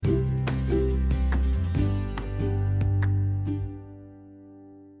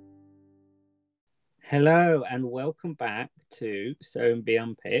Hello and welcome back to Sew and Be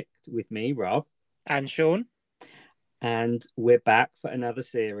Unpicked with me, Rob. And Sean, And we're back for another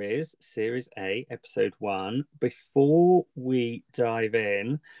series, Series A, Episode 1. Before we dive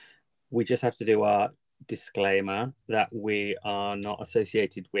in, we just have to do our disclaimer that we are not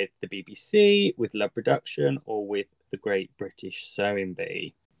associated with the BBC, with Love Production, or with the Great British Sewing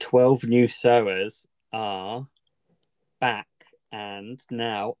Bee. 12 new sewers are back and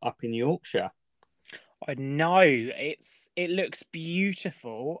now up in Yorkshire. I know it looks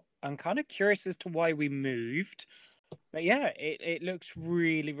beautiful. I'm kind of curious as to why we moved, but yeah, it looks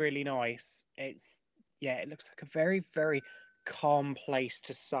really really nice. It looks like a very calm place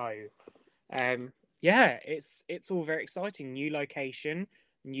to sew. Um, yeah, it's all very exciting. New location,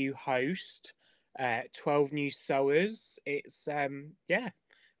 new host, 12 new sewers. It's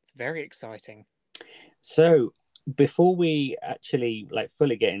very exciting. So before we actually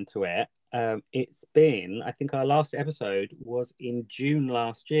fully get into it, it's been, I think our last episode was in June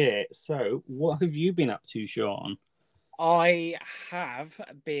last year. So what have you been up to, Sean? I have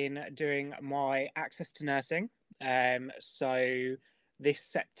been doing my access to nursing. So this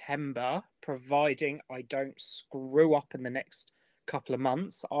September, providing I don't screw up in the next couple of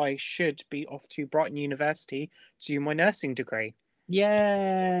months, I should be off to Brighton University to do my nursing degree.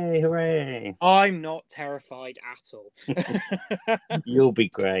 Yay, hooray. I'm not terrified at all. You'll be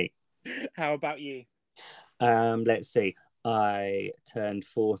great. How about you? Let's see. I turned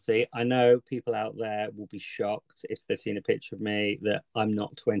 40. I know people out there will be shocked if they've seen a picture of me that I'm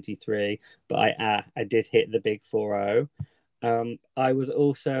not 23, but I did hit the big 40. I was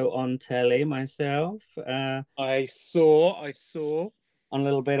also on telly myself, I saw. on a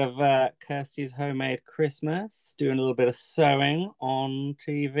little bit of Kirsty's Homemade Christmas, doing a little bit of sewing on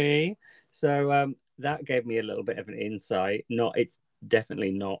TV. So that gave me a little bit of an insight. Not, it's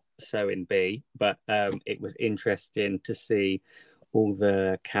definitely not sewing bee, but it was interesting to see all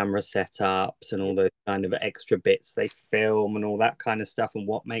the camera setups and all those kind of extra bits they film and all that kind of stuff and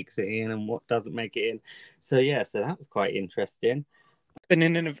what makes it in and what doesn't make it in. So yeah, so that was quite interesting. Been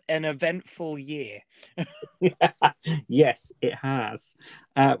in an eventful year. Yes, it has.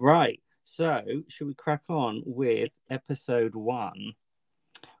 Right. So, should we crack on with episode 1,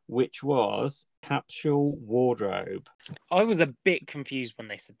 which was Capsule Wardrobe? I was a bit confused when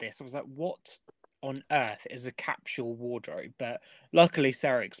they said this. I was like, what on earth is a capsule wardrobe? But luckily,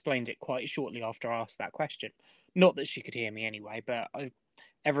 Sarah explained it quite shortly after I asked that question. Not that she could hear me anyway, but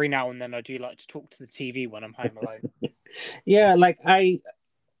every now and then I do like to talk to the TV when I'm home alone. Yeah,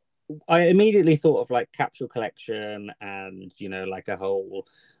 I immediately thought of like capsule collection and like a whole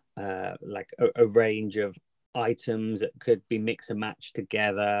a range of items that could be mix and match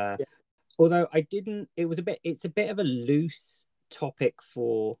together. Yeah. Although I didn't, it's a bit of a loose topic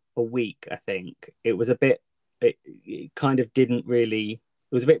for a week, I think. It kind of didn't really,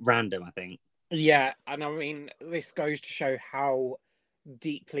 it was a bit random, I think. Yeah, and I mean, this goes to show how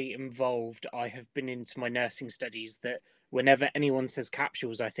deeply involved I have been into my nursing studies that whenever anyone says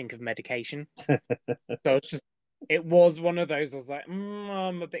capsules, I think of medication. So it was one of those. I was like,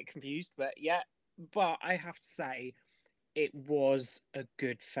 I'm a bit confused, but yeah. But I have to say, it was a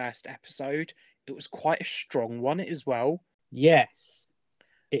good first episode. It was quite a strong one as well. Yes,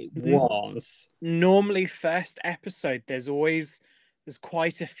 it N- was. Normally, first episode, there's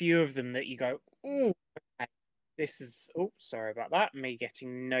quite a few of them that you go, oh, this is. Oh, sorry about that. Me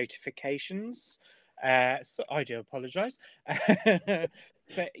getting notifications. So I do apologize.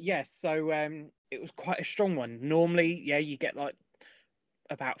 But yeah, so it was quite a strong one. Normally, yeah, you get like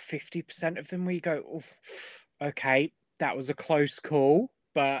about 50% of them where you go, "Oof, okay, that was a close call."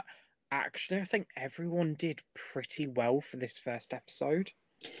 But actually, I think everyone did pretty well for this first episode.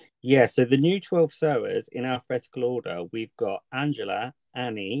 Yeah, so the new 12 sewers in alphabetical order, we've got Angela,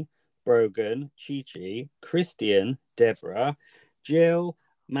 Annie, Brogan, Chi Chi, Christian, Deborah, Jill,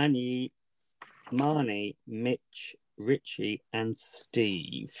 Mani, Marnie, Mitch, Richie, and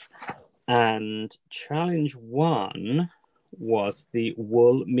Steve. And challenge 1 was the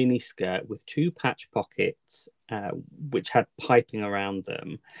wool miniskirt with 2 patch pockets, which had piping around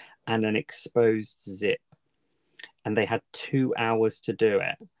them, and an exposed zip. And they had 2 hours to do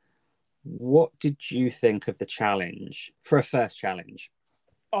it. What did you think of the challenge for a first challenge?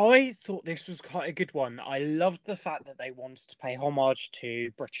 I thought this was quite a good one. I loved the fact that they wanted to pay homage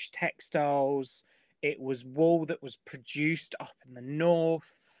to British textiles. It was wool that was produced up in the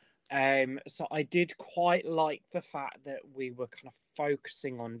north. So I did quite like the fact that we were kind of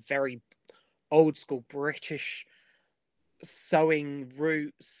focusing on very old school British sewing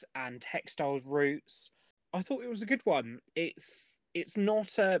roots and textile roots. I thought it was a good one. it's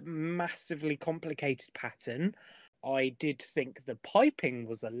not a massively complicated pattern. I did think the piping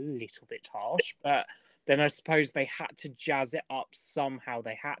was a little bit harsh, but then I suppose they had to jazz it up somehow.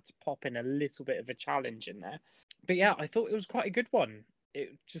 They had to pop in a little bit of a challenge in there. But yeah, I thought it was quite a good one.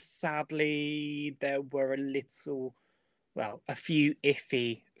 It just sadly there were a few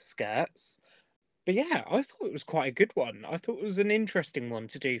iffy skirts. But yeah, I thought it was quite a good one. I thought it was an interesting one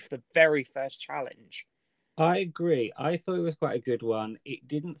to do for the very first challenge. I agree. I thought it was quite a good one. It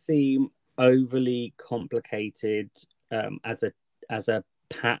didn't seem overly complicated as a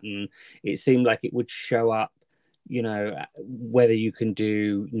pattern. It seemed like it would show up, whether you can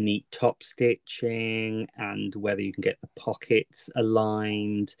do neat top stitching and whether you can get the pockets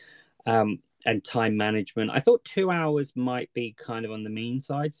aligned, and time management. I thought 2 hours might be kind of on the mean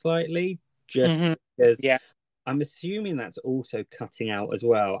side slightly, just because Yeah. I'm assuming that's also cutting out as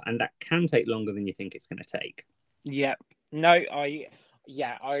well, and that can take longer than you think it's going to take. Yeah. No,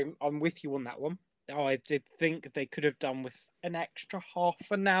 I'm with you on that one. I did think they could have done with an extra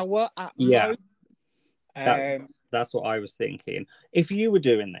half an hour at Yeah. most. That's what I was thinking. If you were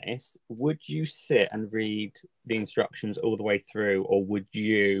doing this, would you sit and read the instructions all the way through, or would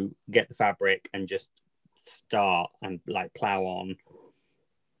you get the fabric and just start and like plow on?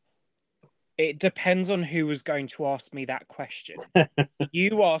 It depends on who was going to ask me that question.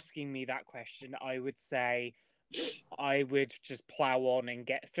 You asking me that question, I would say I would just plow on and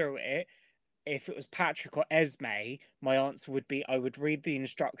get through it. If it was Patrick or Esme, my answer would be I would read the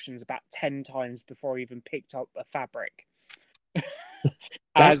instructions about 10 times before I even picked up a fabric.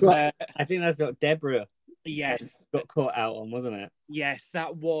 I think that's what Deborah got caught out on, wasn't it? Yes,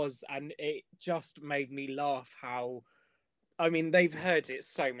 that was. And it just made me laugh how... I mean, they've heard it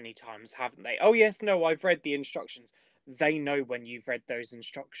so many times, haven't they? Oh, yes, no, I've read the instructions. They know when you've read those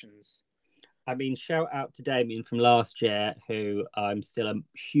instructions. I mean, shout out to Damien from last year, who I'm still a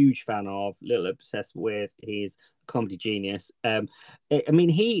huge fan of, little obsessed with. He's a comedy genius. I mean,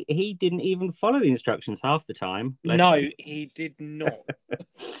 he didn't even follow the instructions half the time. No, he did not.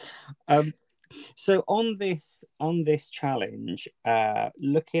 So on this challenge,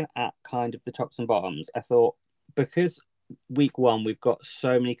 looking at kind of the tops and bottoms, I thought because week one we've got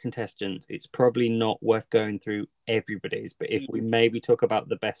so many contestants, it's probably not worth going through everybody's, but if we maybe talk about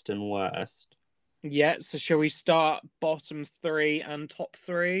the best and worst. Yeah, so shall we start bottom three and top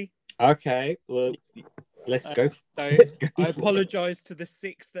three? Okay, well, let's go. I apologize to the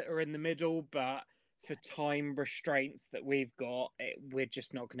 6 that are in the middle, but for time restraints that we've got, we're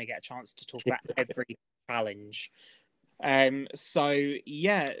just not going to get a chance to talk about every challenge. So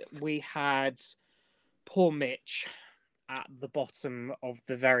yeah, we had poor Mitch at the bottom of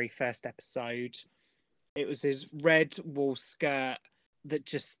the very first episode. It was his red wool skirt that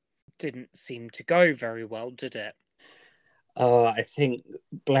just didn't seem to go very well, did it? I think,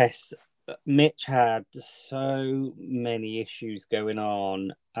 bless, Mitch had so many issues going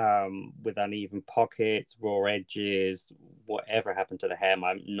on, with uneven pockets, raw edges, whatever happened to the hem,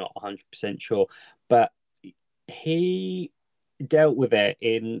 I'm not 100% sure. But he dealt with it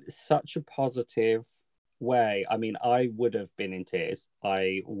in such a positive way. I mean, I would have been in tears.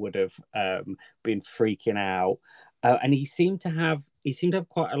 I would have been freaking out. And he seemed to have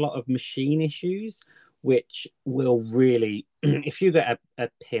quite a lot of machine issues, which will really, if you get a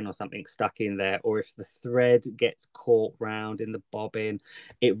pin or something stuck in there, or if the thread gets caught round in the bobbin,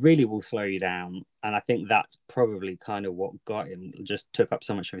 it really will slow you down. And I think that's probably kind of what got him, just took up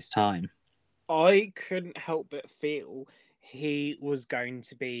so much of his time. I couldn't help but feel he was going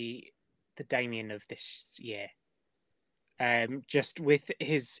to be the Damien of this year. Just with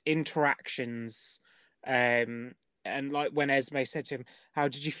his interactions, and like when Esme said to him, "How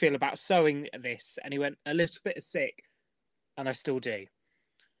did you feel about sewing this?" and he went, "A little bit sick, and I still do."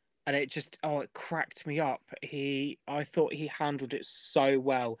 And it cracked me up. I thought he handled it so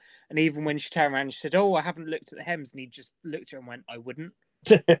well. And even when she turned around and she said, "Oh, I haven't looked at the hems," and he just looked at her and went, "I wouldn't."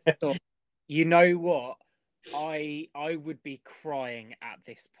 So, you know what? I would be crying at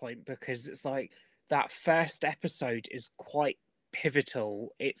this point, because it's like that first episode is quite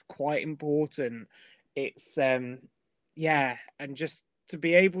pivotal. It's quite important. It's yeah, and just to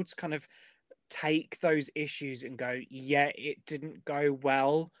be able to kind of take those issues and go, yeah, it didn't go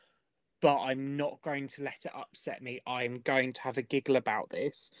well, but I'm not going to let it upset me. I'm going to have a giggle about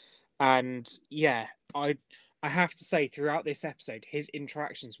this. And yeah, I have to say, throughout this episode, his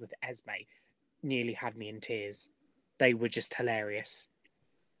interactions with Esme nearly had me in tears. They were just hilarious.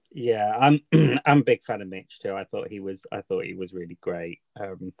 Yeah, I'm I'm a big fan of Mitch too. I thought he was really great.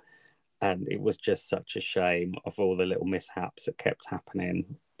 And it was just such a shame of all the little mishaps that kept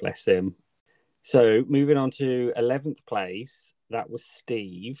happening. Bless him. So moving on to 11th place, that was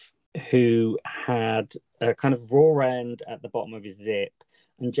Steve, who had a kind of raw end at the bottom of his zip.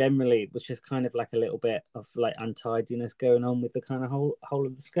 And generally, it was just kind of like a little bit of like untidiness going on with the kind of whole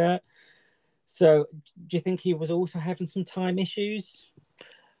of the skirt. So, do you think he was also having some time issues?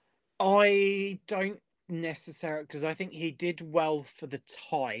 I don't necessarily, because I think he did well for the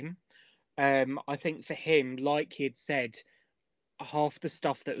time. I think for him, like he had said, half the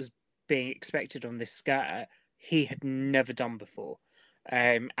stuff that was being expected on this skirt, he had never done before.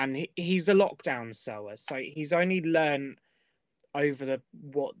 And he's a lockdown sewer, so he's only learned over the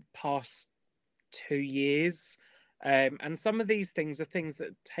past 2 years. And some of these things are things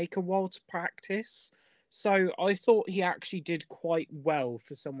that take a while to practice. So I thought he actually did quite well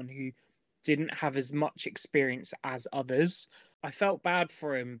for someone who didn't have as much experience as others. I felt bad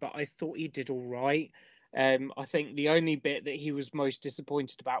for him, but I thought he did all right. I think the only bit that he was most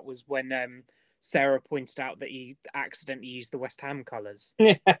disappointed about was when Sarah pointed out that he accidentally used the West Ham colours.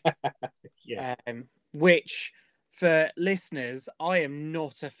 Yeah. Which, for listeners, I am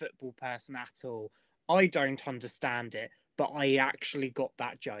not a football person at all. I don't understand it, but I actually got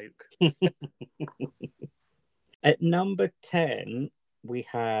that joke. At number 10, we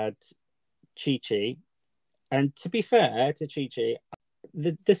had Chi Chi. And to be fair to Chi Chi,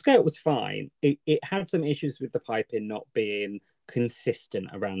 the skirt was fine. It had some issues with the piping not being consistent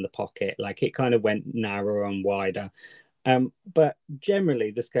around the pocket. Like it kind of went narrower and wider. But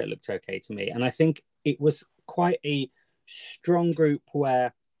generally, the skirt looked okay to me. And I think it was quite a strong group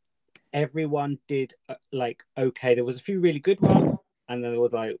where everyone did like okay. There was a few really good ones, and then there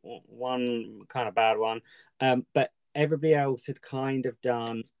was like one kind of bad one. But everybody else had kind of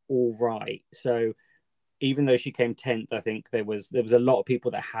done all right. So even though she came 10th, I think there was a lot of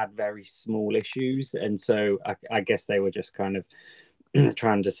people that had very small issues, and so I guess they were just kind of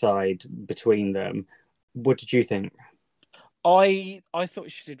trying to decide between them. What did you think? I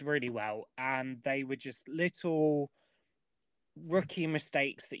thought she did really well, and they were just little rookie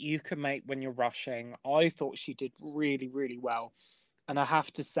mistakes that you can make when you're rushing. I thought she did really, really well, and I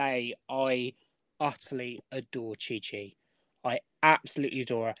have to say, I utterly adore Chi Chi. I absolutely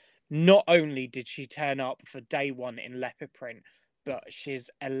adore her. Not only did she turn up for day one in leopard print, but she's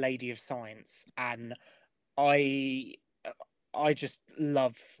a lady of science, and I just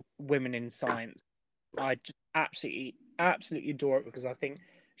love women in science. I just absolutely adore it because I think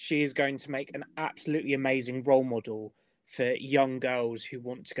she is going to make an absolutely amazing role model for young girls who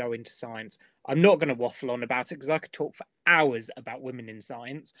want to go into science. I'm not going to waffle on about it because I could talk for hours about women in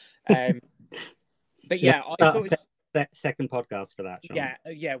science. But yeah, I thought second podcast for that, Sean.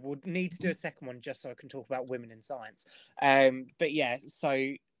 yeah, we'll need to do a second one just so I can talk about women in science. But yeah, so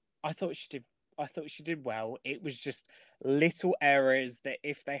I thought she did well. It was just little errors that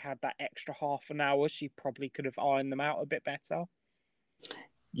if they had that extra half an hour, she probably could have ironed them out a bit better.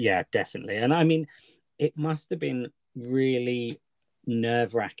 Yeah, definitely. And I mean, it must have been really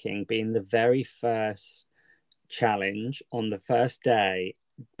nerve-wracking being the very first challenge on the first day.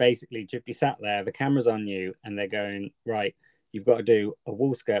 Basically, you'd be sat there, the camera's on you, and they're going, right, you've got to do a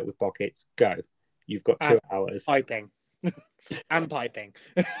wool skirt with pockets, go. You've got 2 hours. Piping. And piping.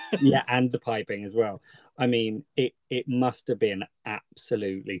 Yeah, and the piping as well. I mean, it must have been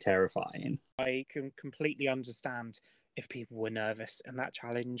absolutely terrifying. I can completely understand if people were nervous in that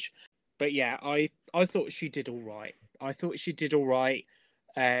challenge. But yeah, I thought she did all right. I thought she did all right.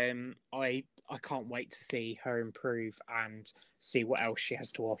 I can't wait to see her improve and see what else she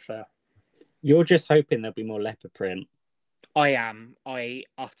has to offer. You're just hoping there'll be more leopard print. I am. I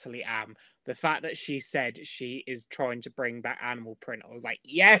utterly am. The fact that she said she is trying to bring back animal print, I was like,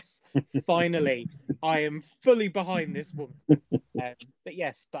 yes, finally. I am fully behind this woman. But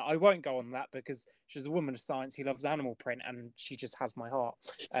yes, but I won't go on that because she's a woman of science who loves animal print and she just has my heart.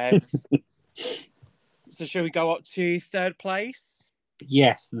 So shall we go up to third place?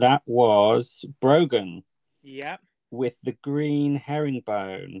 Yes, that was Brogan. Yeah. With the green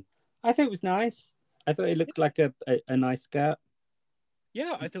herringbone. I thought it was nice. I thought it looked like a nice skirt.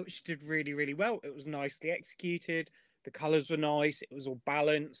 Yeah, I thought she did really, really well. It was nicely executed. The colours were nice. It was all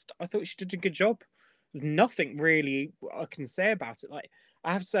balanced. I thought she did a good job. There's nothing really I can say about it. Like,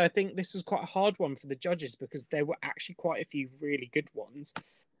 I have to say, I think this was quite a hard one for the judges because there were actually quite a few really good ones.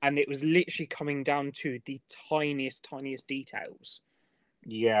 And it was literally coming down to the tiniest details.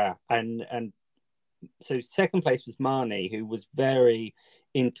 Yeah, and so second place was Marnie, who was very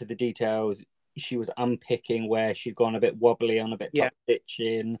into the details. She was unpicking where she'd gone a bit wobbly on a bit top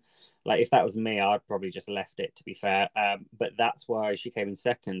stitching. Like, if that was me, I'd probably just left it, to be fair. But that's why she came in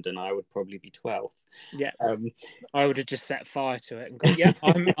second, and I would probably be 12th. Yeah. Um, I would have just set fire to it and gone, yeah,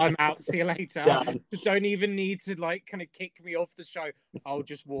 I'm out. See you later. Done. Don't even need to like kind of kick me off the show. I'll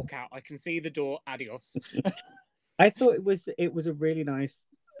just walk out. I can see the door. Adios. I thought it was a really nice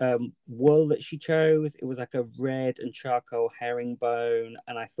wool that she chose. It was like a red and charcoal herringbone,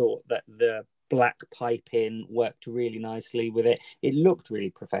 and I thought that the black piping worked really nicely with it. It looked really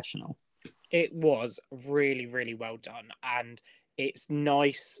professional. It was really, really well done. And it's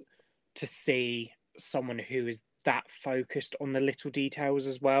nice to see someone who is that focused on the little details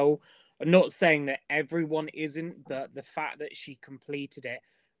as well. I'm not saying that everyone isn't, but the fact that she completed it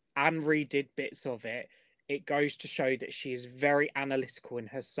and redid bits of it, it goes to show that she is very analytical in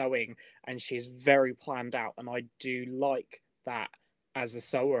her sewing and she is very planned out. And I do like that as a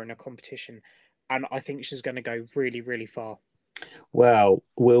sewer in a competition. And I think she's going to go really, really far. Well,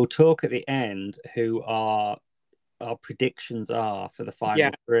 we'll talk at the end who our predictions are for the final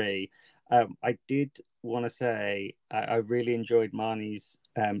Yeah. three. I did want to say I really enjoyed Marnie's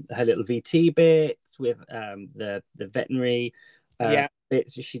her little VT bits with the veterinary Yeah.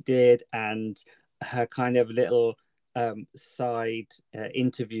 bits that she did, and her kind of little side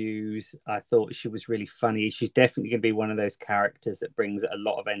interviews. I thought she was really funny. She's definitely going to be one of those characters that brings a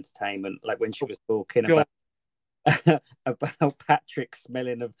lot of entertainment. Like when she was talking Sure. about Patrick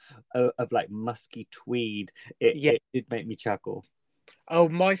smelling of like musky tweed, it did make me chuckle. Oh,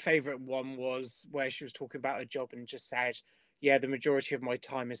 my favorite one was where she was talking about her job and just said, "Yeah, the majority of my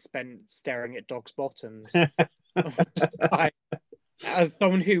time is spent staring at dogs' bottoms." Like, as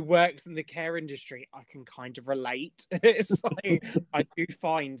someone who works in the care industry, I can kind of relate. It's like I do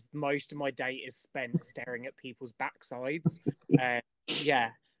find most of my day is spent staring at people's backsides.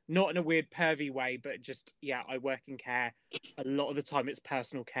 Yeah, not in a weird pervy way, but just I work in care. A lot of the time, it's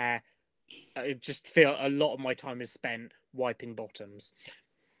personal care. I just feel a lot of my time is spent wiping bottoms.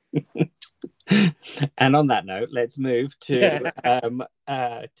 And on that note, let's move to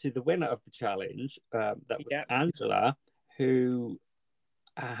the winner of the challenge. That was Angela, who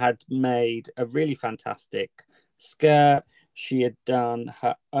had made a really fantastic skirt. She had done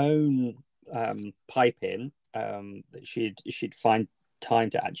her own piping that she'd find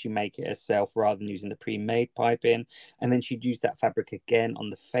time to actually make it herself rather than using the pre-made piping, and then she'd use that fabric again on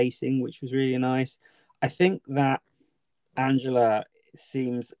the facing, which was really nice. I think that Angela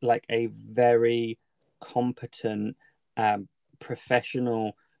seems like a very competent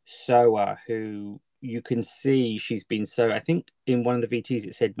professional sewer who you can see she's been sewing. I think in one of the VTs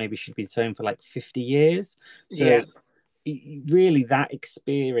it said maybe she'd been sewing for like 50 years. So really that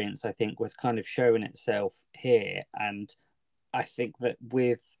experience I think was kind of showing itself here. And I think that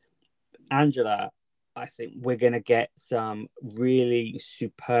with Angela, I think we're going to get some really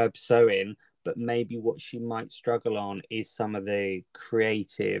superb sewing, but maybe what she might struggle on is some of the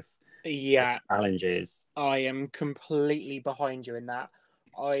creative challenges. I am completely behind you in that.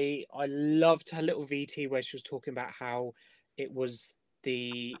 I loved her little VT where she was talking about how it was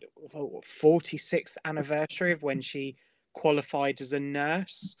the 46th anniversary of when she qualified as a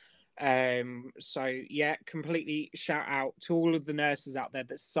nurse. So completely shout out to all of the nurses out there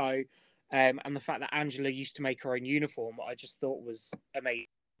that sew. And the fact that Angela used to make her own uniform, I just thought was amazing.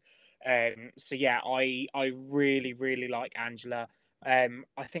 I really, really like Angela.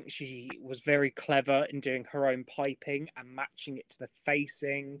 I think she was very clever in doing her own piping and matching it to the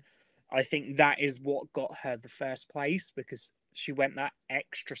facing. I think that is what got her the first place because she went that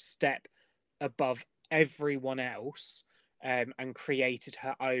extra step above everyone else and created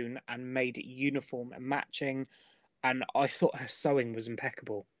her own and made it uniform and matching. And I thought her sewing was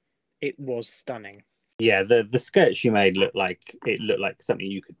impeccable. It was stunning. Yeah, the skirt she made looked like something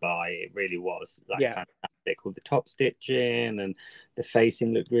you could buy. It really was like fantastic with the top stitching, and the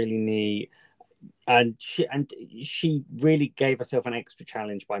facing looked really neat. And she really gave herself an extra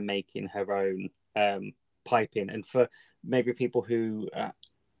challenge by making her own piping. And for maybe people who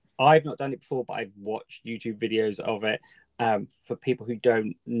I've not done it before, but I've watched YouTube videos of it. For people who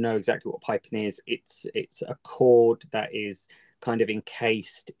don't know exactly what piping is, it's a cord that is kind of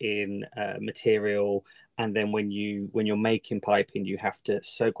encased in material, and then when you're making piping, you have to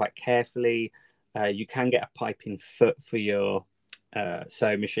sew quite carefully. You can get a piping foot for your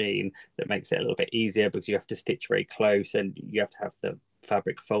sewing machine that makes it a little bit easier because you have to stitch very close and you have to have the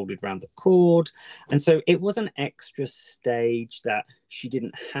fabric folded around the cord. And so it was an extra stage that she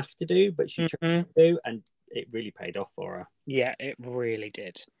didn't have to do, but she chose to do, and it really paid off for her. Yeah, it really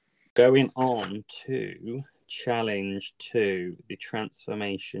did. Going on to challenge 2, the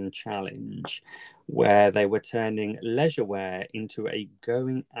transformation challenge, where they were turning leisure wear into a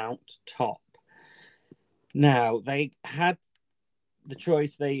going out top. Now, they had the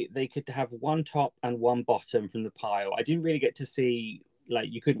choice, they could have one top and one bottom from the pile. I didn't really get to see, like,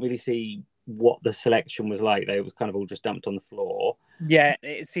 you couldn't really see what the selection was like. They was kind of all just dumped on the floor. Yeah,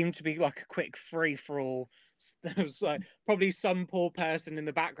 it seemed to be like a quick free for all. There was like probably some poor person in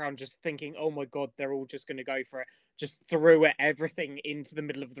the background just thinking, "Oh my god, they're all just going to go for it." Just threw everything into the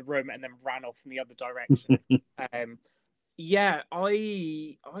middle of the room and then ran off in the other direction. Yeah,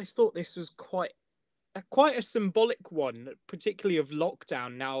 I thought this was quite a symbolic one, particularly of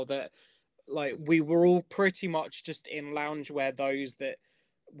lockdown. Now that like we were all pretty much just in loungewear, those that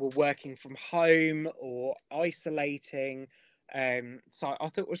were working from home or isolating. So I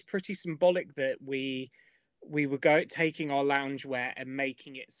thought it was pretty symbolic that we were taking our loungewear and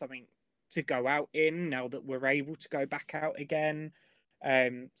making it something to go out in now that we're able to go back out again.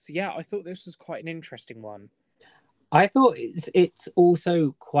 So yeah, I thought this was quite an interesting one. I thought it's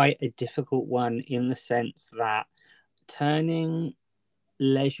also quite a difficult one in the sense that turning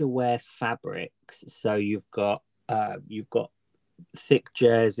leisure wear fabrics. So you've got thick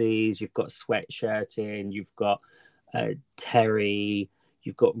jerseys, you've got sweatshirting, you've got terry,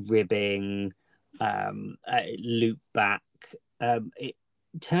 you've got ribbing, loop back.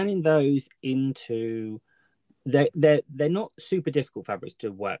 Turning those into they're not super difficult fabrics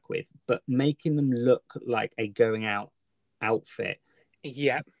to work with, but making them look like a going out outfit,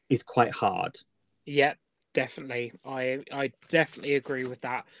 is quite hard. Yeah, definitely. I definitely agree with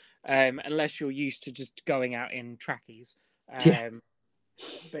that. Unless you're used to just going out in trackies.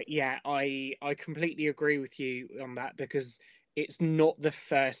 But yeah, I completely agree with you on that, because it's not the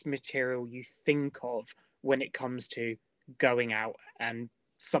first material you think of when it comes to going out and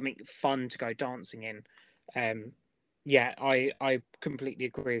something fun to go dancing in. Yeah, I completely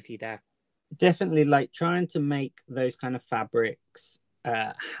agree with you there. Definitely, like trying to make those kind of fabrics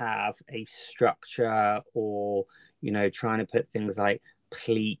have a structure, or trying to put things like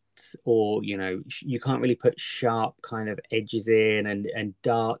pleats, or you can't really put sharp kind of edges in, and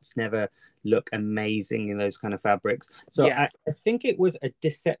darts never look amazing in those kind of fabrics. So Yeah. I think it was a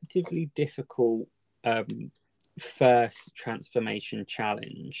deceptively difficult first transformation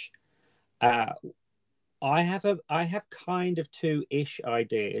challenge. I have kind of two-ish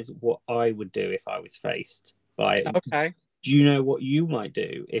ideas what I would do if I was faced by it. Okay. Do you know what you might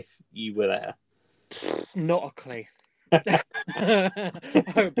do if you were there? Not a clue.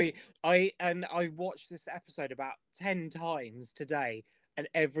 I watched this episode about 10 times today, and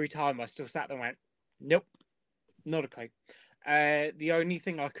every time I still sat there and went, nope, not a clue. The only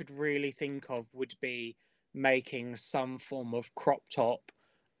thing I could really think of would be making some form of crop top,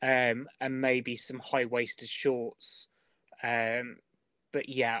 and maybe some high-waisted shorts. But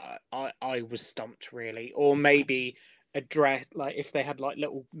yeah, I was stumped really. Or maybe a dress, like if they had like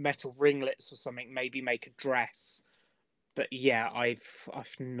little metal ringlets or something, maybe make a dress. But yeah, I've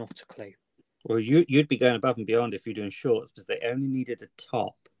not a clue. Well, you'd be going above and beyond if you're doing shorts, because they only needed a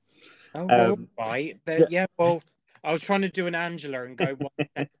top. Oh well, right. Yeah, well, I was trying to do an Angela and go one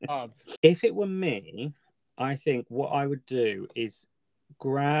step above. If it were me, I think what I would do is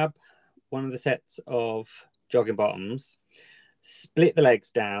grab one of the sets of jogging bottoms, split the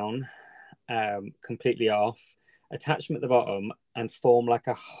legs down completely off, attach them at the bottom, and form like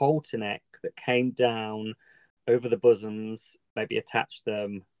a halter neck that came down over the bosoms, maybe attach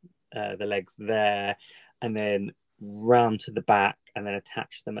them, the legs there, and then round to the back, and then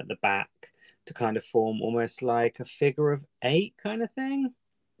attach them at the back to kind of form almost like a figure of 8 kind of thing.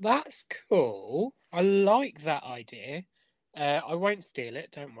 That's cool. I like that idea. I won't steal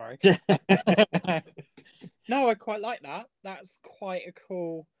it, don't worry. No, I quite like that. That's quite a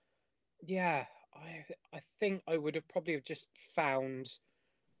cool. Yeah, I think I would have probably have just found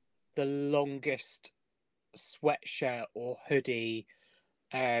the longest sweatshirt or hoodie,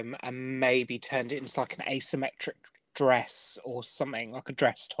 and maybe turned it into like an asymmetric dress or something, like a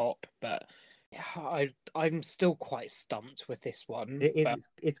dress top. But yeah, I'm still quite stumped with this one. It is. But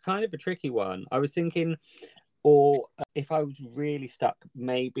It's kind of a tricky one. I was thinking, or if I was really stuck,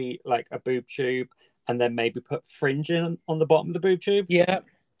 maybe like a boob tube, and then maybe put fringing on the bottom of the boob tube.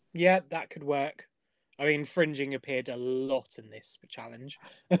 yeah, that could work. I mean, fringing appeared a lot in this challenge.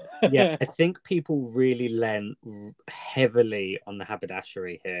 Yeah, I think people really lent heavily on the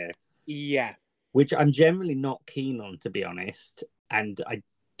haberdashery here. Yeah. Which I'm generally not keen on, to be honest. And I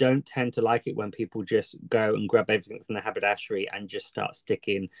don't tend to like it when people just go and grab everything from the haberdashery and just start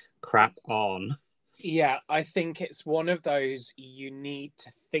sticking crap on. Yeah, I think it's one of those you need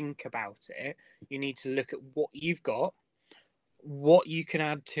to think about it. You need to look at what you've got, what you can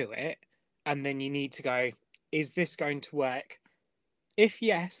add to it, and then you need to go, is this going to work? If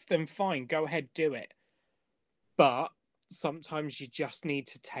yes, then fine, go ahead, do it. But sometimes you just need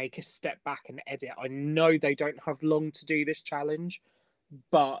to take a step back and edit. I know they don't have long to do this challenge,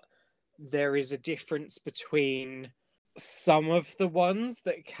 but there is a difference between some of the ones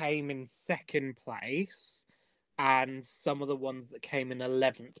that came in second place and some of the ones that came in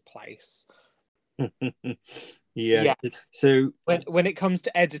 11th place. Yeah. Yeah. So When it comes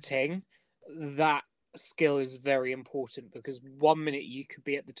to editing, that skill is very important because 1 minute you could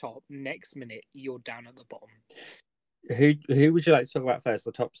be at the top, next minute you're down at the bottom. who would you like to talk about first,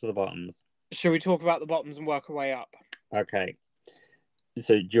 the tops or the bottoms? Shall we talk about the bottoms and work our way up? Okay.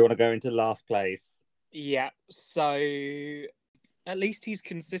 So do you want to go into last place? Yeah. So at least he's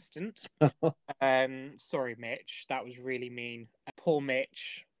consistent. Sorry, Mitch. That was really mean. Poor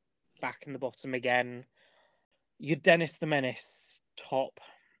Mitch, back in the bottom again. You're Dennis the Menace, top.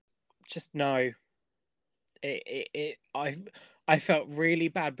 Just no. I felt really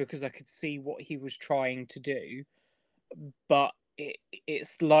bad because I could see what he was trying to do, but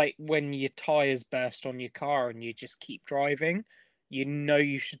it's like when your tires burst on your car and you just keep driving. You know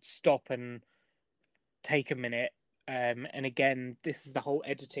you should stop and take a minute. And again, this is the whole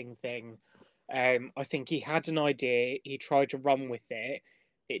editing thing. I think he had an idea, he tried to run with it,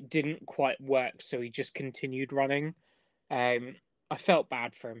 it didn't quite work, so he just continued running. I felt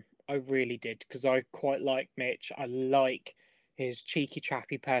bad for him. I really did because I quite like Mitch. I like his cheeky,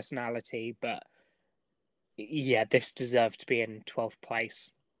 trappy personality, but yeah, this deserved to be in 12th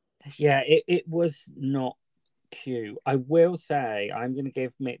place. Yeah, it was not cute. I will say I'm going to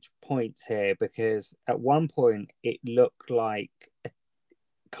give Mitch points here because at one point it looked like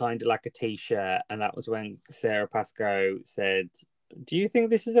kind of like a t-shirt, and that was when Sarah Pascoe said, "Do you think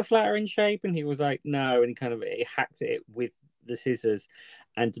this is a flattering shape?" And he was like, "No," and he kind of hacked it with the scissors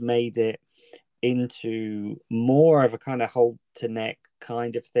and made it into more of a kind of hold to neck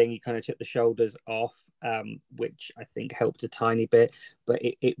kind of thing. He kind of took the shoulders off, which I think helped a tiny bit, but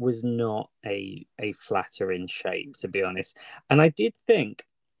it was not a flattering shape, to be honest. And I did think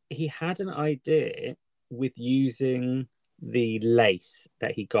he had an idea with using the lace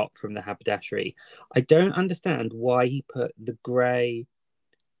that he got from the haberdashery. I don't understand why he put the grey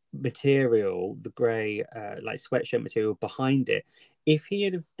material, the grey like sweatshirt material behind it. If he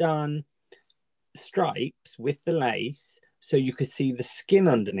had have done stripes with the lace so you could see the skin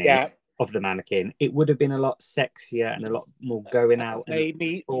underneath Yeah, of the mannequin, it would have been a lot sexier and a lot more going out and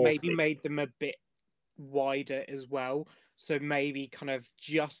maybe sporty. made them a bit wider as well. So maybe kind of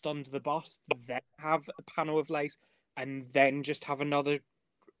just under the bust, then have a panel of lace, and then just have another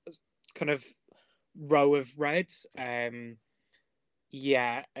kind of row of red.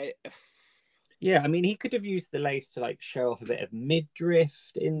 Yeah, Yeah, I mean, he could have used the lace to like show off a bit of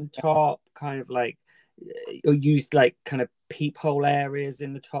midriff in top, kind of like, or used like kind of peephole areas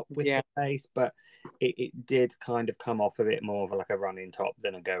in the top with yeah, the lace, but it did kind of come off a bit more of like a running top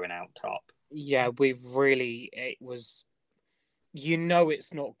than a going out top. yeah. We've really it was. You know,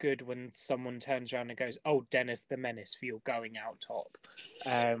 it's not good when someone turns around and goes, "Oh, Dennis the Menace for your going out top."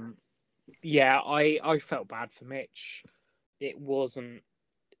 Yeah, I felt bad for Mitch. It wasn't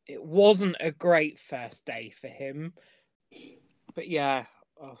a great first day for him. But yeah,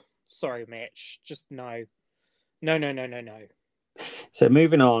 oh, sorry, Mitch. Just no. No, no, no, no, no. So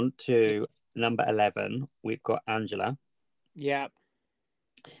moving on to number 11, we've got Angela. Yeah.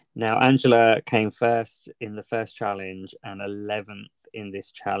 Now, Angela came first in the first challenge and 11th in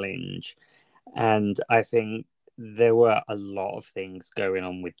this challenge. And I think there were a lot of things going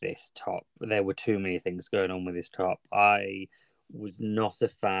on with this top. There were too many things going on with this top. I was not a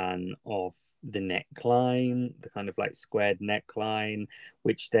fan of the neckline, the kind of like squared neckline,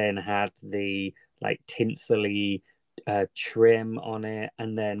 which then had the like tinselly trim on it.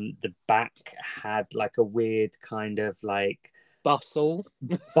 And then the back had like a weird kind of like Bustle.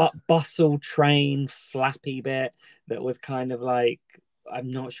 bustle train flappy bit that was kind of like,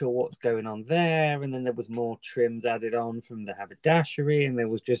 I'm not sure what's going on there. And then there was more trims added on from the haberdashery, and there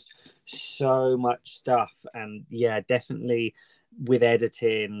was just so much stuff. And yeah, definitely with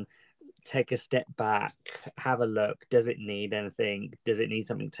editing, take a step back, have a look. Does it need anything? Does it need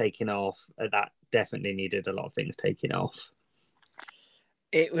something taken off? That definitely needed a lot of things taken off.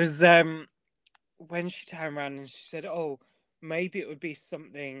 It was when she turned around and she said, "Oh, maybe it would be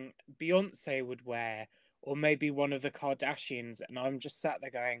something Beyonce would wear, or maybe one of the Kardashians," and I'm just sat there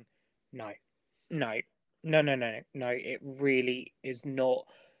going, "No, no, no, no, no, no. It really is not."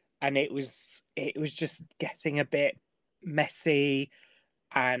 and it was just getting a bit messy.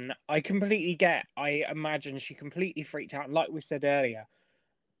 And I completely get. I imagine she completely freaked out. Like we said earlier,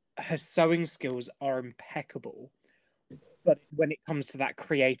 her sewing skills are impeccable, but when it comes to that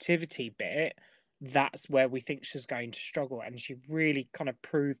creativity bit, that's where we think she's going to struggle. And she really kind of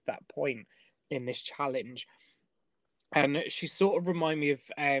proved that point in this challenge. And she sort of remind me of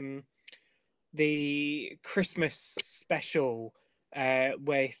the Christmas special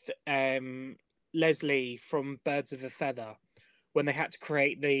with Leslie from Birds of a Feather, when they had to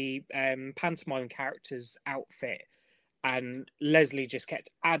create the pantomime character's outfit, and Leslie just kept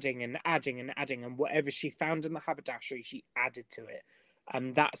adding and adding and adding, and whatever she found in the haberdashery, she added to it.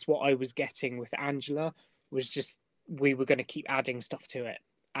 And that's what I was getting with Angela, was just we were going to keep adding stuff to it,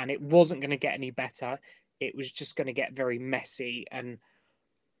 and it wasn't going to get any better. It was just going to get very messy, and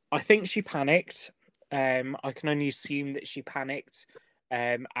I think she panicked. I can only assume that she panicked,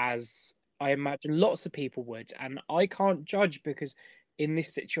 as I imagine lots of people would. And I can't judge, because in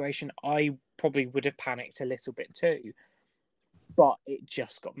this situation, I probably would have panicked a little bit too. But it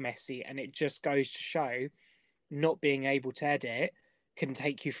just got messy, and it just goes to show not being able to edit can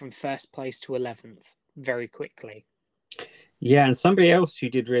take you from first place to 11th very quickly. Yeah, and somebody else who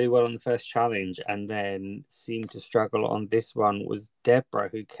did really well on the first challenge and then seemed to struggle on this one was Deborah,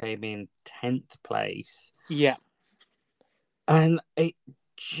 who came in 10th place. Yeah. And it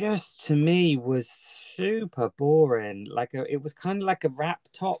just, to me, was super boring. It was kind of like a wrap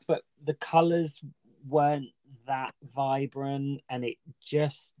top, but the colors weren't that vibrant, and it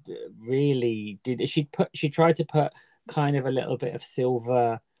just really did. She tried to put kind of a little bit of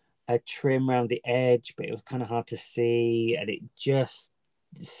silver trim around the edge, but it was kind of hard to see, and it just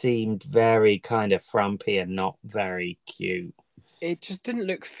seemed very kind of frumpy and not very cute. It just didn't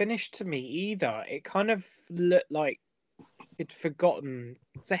look finished to me either. It kind of looked like he'd forgotten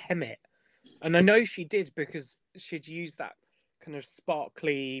to hem it. And I know she did, because she'd used that kind of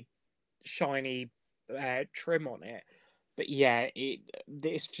sparkly, shiny trim on it. But yeah,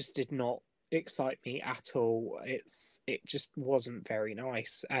 this just did not excite me at all. It just wasn't very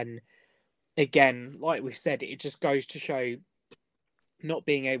nice. And again, like we said, it just goes to show not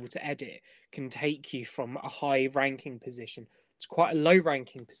being able to edit can take you from a high ranking position to quite a low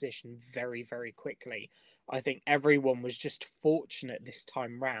ranking position very, very quickly. I think everyone was just fortunate this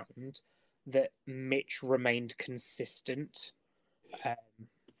time round that Mitch remained consistent.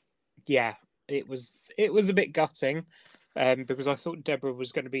 Yeah, it was a bit gutting, because I thought Deborah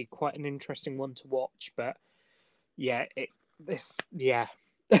was going to be quite an interesting one to watch, but yeah,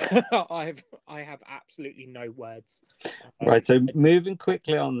 I have absolutely no words. Right, so moving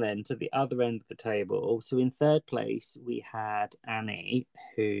quickly on then to the other end of the table. So in third place, we had Annie,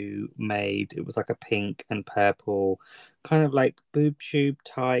 who made, it was like a pink and purple, kind of like boob tube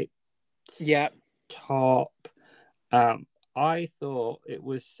type top. I thought it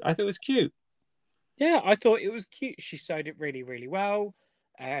was cute. Yeah, I thought it was cute. She sewed it really, really well.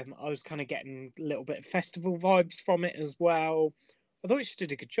 I was kind of getting a little bit of festival vibes from it as well. I thought she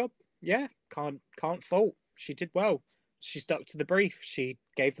did a good job. Yeah, can't fault. She did well. She stuck to the brief. She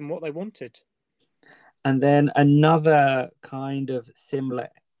gave them what they wanted. And then another kind of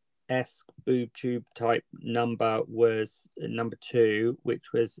similar-esque boob tube type number was number 2,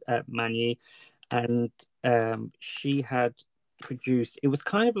 which was Mani. And she had produced, it was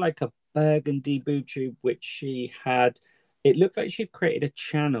kind of like a burgundy boob tube, which she had, it looked like she'd created a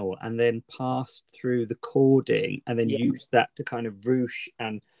channel and then passed through the cording and then used that to kind of ruche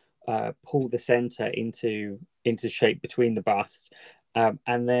and pull the center into shape between the busts,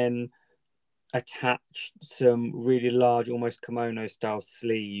 and then attached some really large, almost kimono style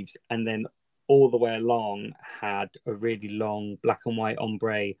sleeves, and then all the way along had a really long black and white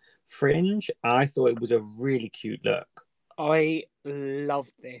ombre fringe. I thought it was a really cute look. I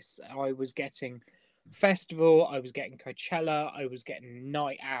loved this. I was getting festival, I was getting Coachella, I was getting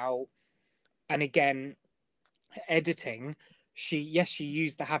night out. And again, editing, she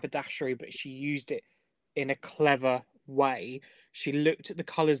used the haberdashery, but she used it in a clever way. She looked at the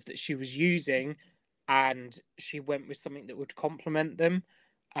colors that she was using and she went with something that would complement them.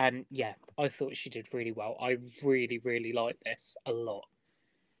 And yeah, I thought she did really well. I really, really liked this a lot.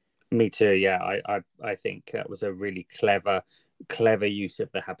 Me too. Yeah, I think that was a really clever use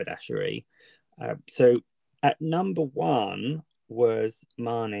of the haberdashery. So at number 1 was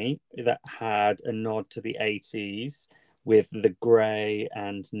Marnie, that had a nod to the 80s with the grey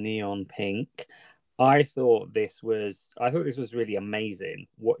and neon pink. I thought this was really amazing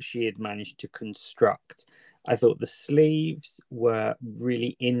what she had managed to construct. I thought the sleeves were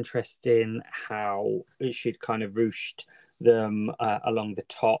really interesting, how she'd kind of ruched them along the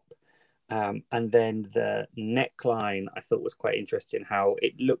top And then the neckline I thought was quite interesting, how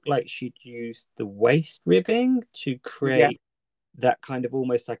it looked like she'd used the waist ribbing to Yeah, create that kind of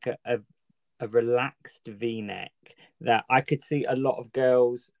almost like a relaxed V-neck that I could see a lot of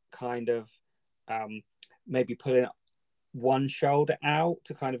girls kind of maybe pulling one shoulder out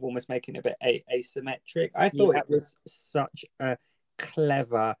to kind of almost making it a bit asymmetric. I thought yeah, it was such a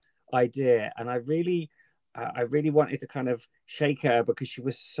clever idea, and I really wanted to kind of shake her because she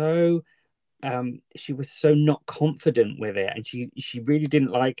was so not confident with it, and she really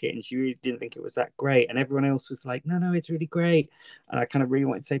didn't like it, and she really didn't think it was that great, and everyone else was like, no, it's really great. And I kind of really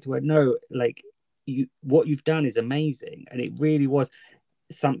wanted to say to her, no, like, what you've done is amazing, and it really was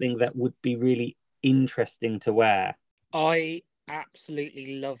something that would be really interesting to wear. I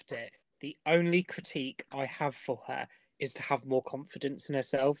absolutely loved it. The only critique I have for her is to have more confidence in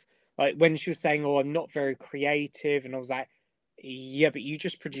herself. Like when she was saying, "Oh, I'm not very creative," and I was like, "Yeah, but you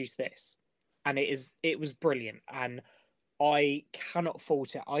just produced this." And it was brilliant, and I cannot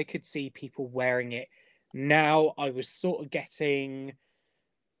fault it. I could see people wearing it now. I was sort of getting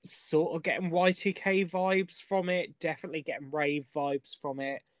Y2K vibes from it, definitely getting rave vibes from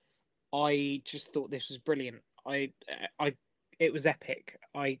it. I just thought this was brilliant. I it was epic.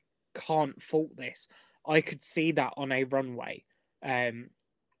 I can't fault this. I could see that on a runway. Um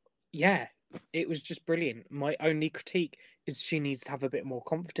yeah, it was just brilliant. My only critique is she needs to have a bit more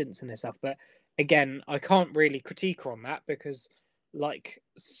confidence in herself. But again, I can't really critique her on that because, like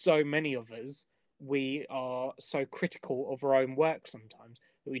so many of us, we are so critical of our own work sometimes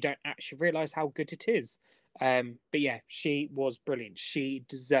that we don't actually realize how good it is. But yeah, she was brilliant. She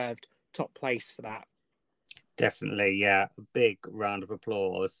deserved top place for that. Definitely, yeah. A big round of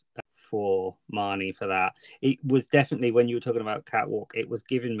applause for Marnie for that. It was definitely, when you were talking about catwalk, it was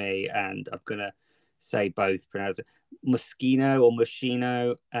giving me, and I'm gonna say both pronounce it, Moschino or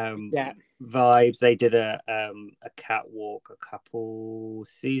Moschino Yeah, vibes. They did a catwalk a couple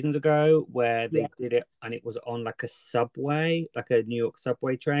seasons ago where yeah, they did it, and it was on like a subway, like a New York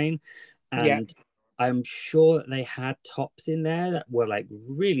subway train, yeah. and I'm sure that they had tops in there that were like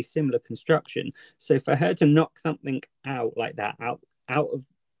really similar construction. So for her to knock something out like that, out of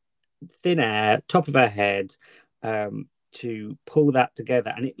thin air, top of her head, to pull that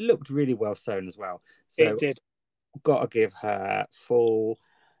together, and it looked really well sewn as well. It So did. got to give her full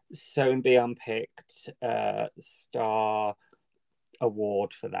Sewn Be Unpicked star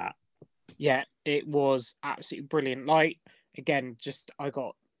award for that. Yeah, it was absolutely brilliant. Like again, just I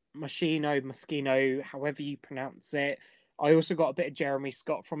got Moschino, however you pronounce it. I also got a bit of Jeremy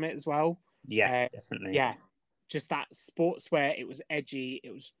Scott from it as well. Yes, Uh, definitely. yeah, just that sportswear. It was edgy.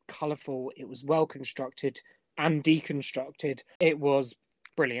 It was colourful. It was well constructed and deconstructed. It was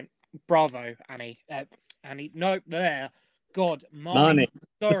brilliant. Bravo, Annie. Annie. No, there. God, Marnie. Marnie,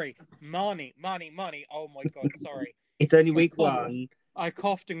 Sorry, Marnie. Oh my God, sorry. it's only I week coughed. one. I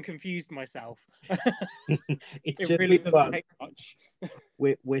coughed and confused myself. It's It just really week doesn't one. take much.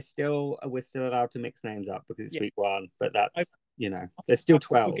 We're still allowed to mix names up because it's Yeah, week one, but I, that's, there's still I'm still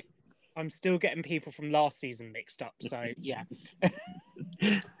 12. get- I'm still getting people from last season mixed up. So yeah,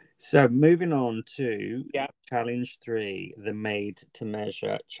 So moving on to yeah, challenge 3, the made to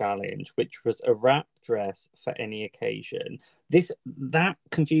measure challenge, which was a wrap dress for any occasion. This that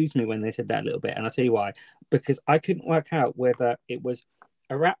confused me when they said that a little bit, and I'll tell you why. Because I couldn't work out whether it was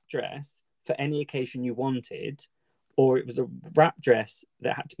a wrap dress for any occasion you wanted, or it was a wrap dress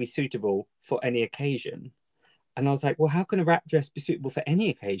that had to be suitable for any occasion. And I was like, well, how can a wrap dress be suitable for any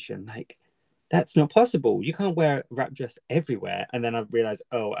occasion? Like, that's not possible. You can't wear a wrap dress everywhere. And then I realized,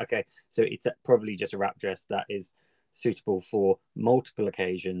 oh, okay, so it's probably just a wrap dress that is suitable for multiple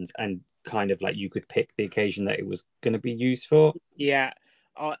occasions, and kind of like you could pick the occasion that it was going to be used for. yeah.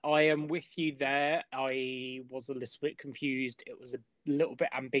 I am with you there. I was a little bit confused. It was a little bit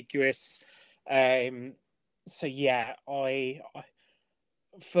ambiguous. Um, so yeah, I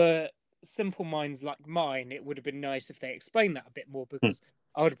for simple minds like mine, it would have been nice if they explained that a bit more Hmm. because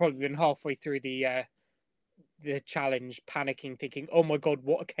I would have probably been halfway through the challenge, panicking, thinking, "Oh my god,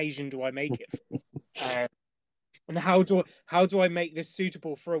 what occasion do I make it for? And how do I make this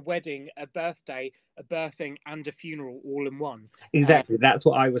suitable for a wedding, a birthday, a birthing, and a funeral all in one?" Uh, Exactly. That's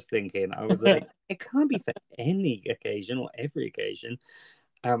what I was thinking. I was like, it can't be for any occasion or every occasion.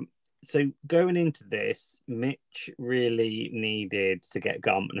 Um, so going into this, Mitch really needed to get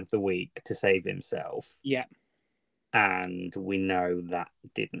Garment of the Week to save himself. yeah, And we know that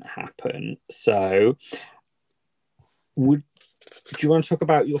didn't happen. So would do you want to talk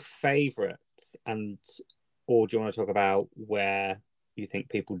about your favorites, and or do you want to talk about where you think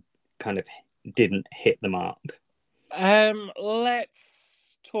people kind of didn't hit the mark?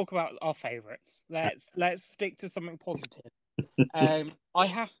 let's talk about our favourites. Let's stick to something positive. I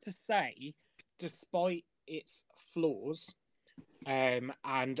have to say, despite its flaws,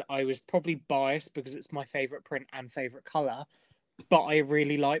 and I was probably biased because it's my favourite print and favourite colour, but I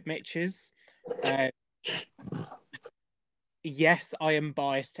really like Mitch's. Yes, I am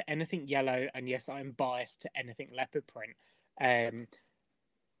biased to anything yellow, and yes, I am biased to anything leopard print.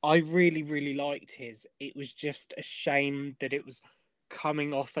 I really, really liked his. It was just a shame that it was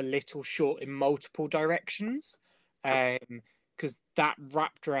coming off a little short in multiple directions. Because that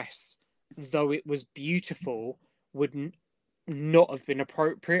wrap dress, though it was beautiful, would not have been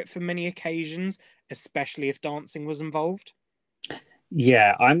appropriate for many occasions, especially if dancing was involved.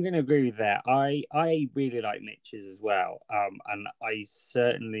 Yeah, I'm going to agree with that. I really like Mitch's as well, and I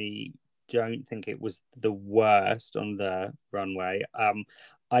certainly don't think it was the worst on the runway.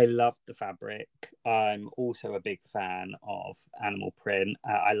 I loved the fabric. I'm also a big fan of animal print.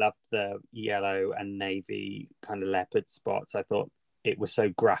 I loved the yellow and navy kind of leopard spots. I thought it was so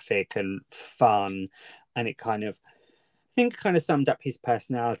graphic and fun, and it kind of think kind of summed up his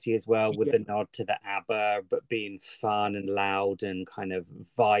personality as well, with the nod to the ABBA, but being fun and loud and kind of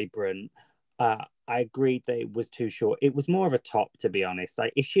vibrant. I agreed that it was too short. It was more of a top, to be honest.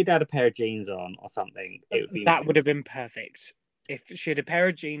 Like if she'd had a pair of jeans on or something, it would be that would have been perfect. If she had a pair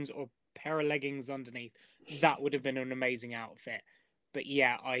of jeans or a pair of leggings underneath, that would have been an amazing outfit. But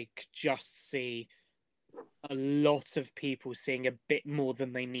yeah, I could just see a lot of people seeing a bit more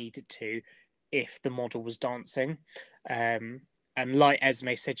than they needed to if the model was dancing. And like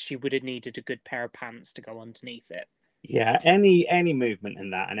Esme said, she would have needed a good pair of pants to go underneath it. Yeah, any movement in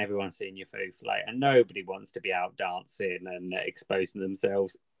that, and everyone's seeing your foof, like, and nobody wants to be out dancing and exposing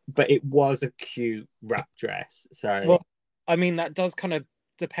themselves. But it was a cute wrap dress, so well, I mean that does kind of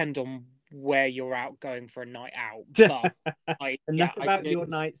depend on where you're out going for a night out. But enough about your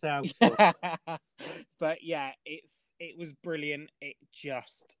nights out. But yeah, it was brilliant. It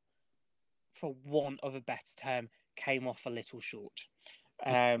just, for want of a better term, came off a little short.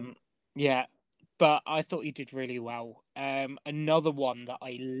 Yeah, but I thought he did really well. Another one that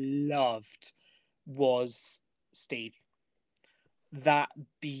I loved was Steve. That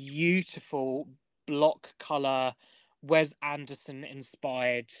beautiful block color, Wes Anderson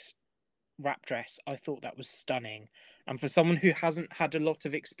inspired wrap dress. I thought that was stunning. And for someone who hasn't had a lot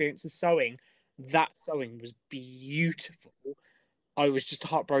of experience of sewing, that sewing was beautiful. I was just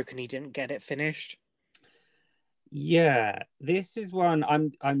heartbroken he didn't get it finished. Yeah, this is one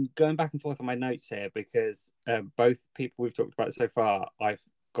I'm going back and forth on my notes here because both people we've talked about so far I've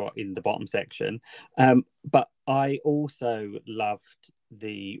got in the bottom section. But I also loved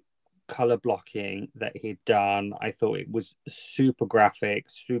the color blocking that he'd done. I thought it was super graphic,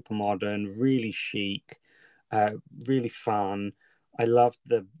 super modern, really chic, really fun. I loved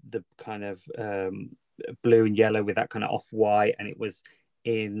the kind of blue and yellow with that kind of off white, and it was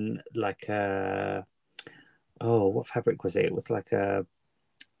in like a what fabric was it? It was like a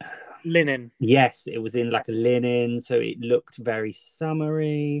linen. Yes, it was in like a linen, so it looked very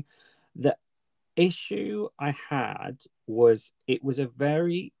summery. The issue I had was it was a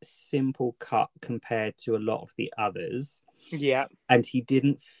very simple cut compared to a lot of the others. Yeah. And he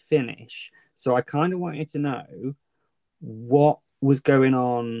didn't finish. So I kind of wanted to know what was going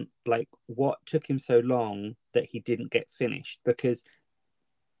on, like what took him so long that he didn't get finished, because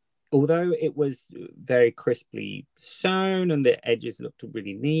although it was very crisply sewn and the edges looked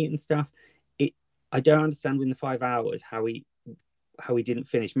really neat and stuff, I don't understand within the 5 hours how he didn't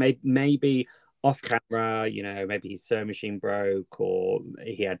finish. Maybe off camera, maybe his sewing machine broke or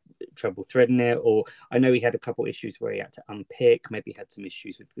he had trouble threading it, or I know he had a couple issues where he had to unpick, maybe he had some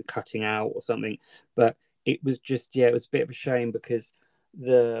issues with the cutting out or something. But it was just, it was a bit of a shame because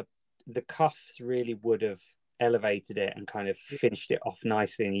the cuffs really would have elevated it and kind of finished it off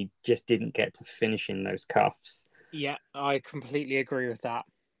nicely, and he just didn't get to finishing those cuffs. Yeah, I completely agree with that.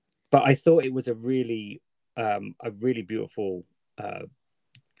 But I thought it was a really beautiful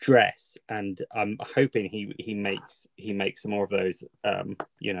dress, and I'm hoping he makes some more of those,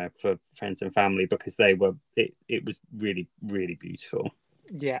 for friends and family, because it was really, really beautiful.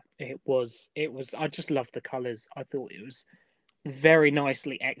 Yeah, it was. I just loved the colors. I thought it was very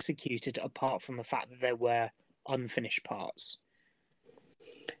nicely executed, apart from the fact that there were unfinished parts.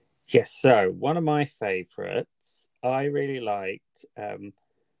 Yes, so one of my favorites, I really liked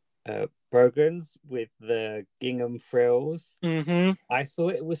Brogan's with the gingham frills. Mm-hmm. I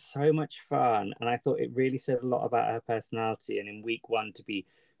thought it was so much fun, and I thought it really said a lot about her personality. And in week one, to be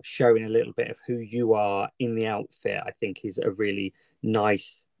showing a little bit of who you are in the outfit, I think is a really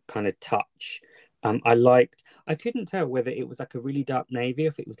nice kind of touch. I couldn't tell whether it was like a really dark navy or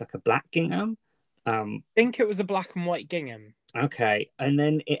if it was like a black gingham. I think it was a black and white gingham. Okay, and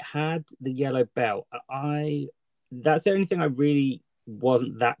then it had the yellow belt. That's the only thing I really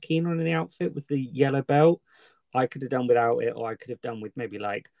wasn't that keen on in the outfit was the yellow belt. I could have done without it, or I could have done with maybe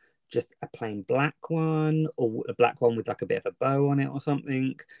like just a plain black one, or a black one with like a bit of a bow on it or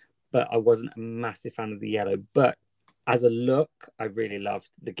something. But I wasn't a massive fan of the yellow. But as a look, I really loved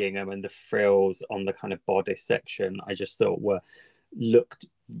the gingham and the frills on the kind of bodice section. I just thought were looked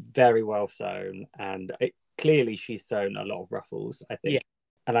very well sewn, and clearly she's sewn a lot of ruffles, I think. Yeah.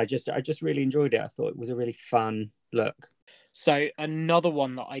 And I just really enjoyed it. I thought it was a really fun look. So another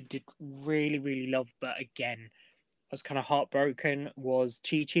one that I did really, really love, but again, I was kind of heartbroken, was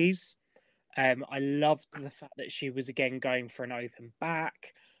Chi Chi's. I loved the fact that she was again going for an open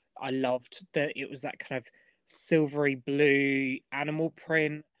back. I loved that it was that kind of silvery blue animal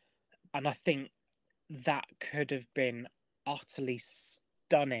print. And I think that could have been utterly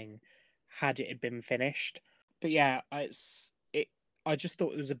stunning had it had been finished. But yeah, I just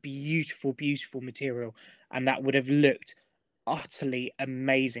thought it was a beautiful, beautiful material, and that would have looked utterly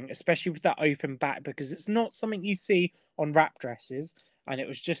amazing, especially with that open back, because it's not something you see on wrap dresses. And it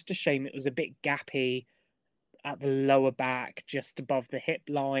was just a shame it was a bit gappy at the lower back, just above the hip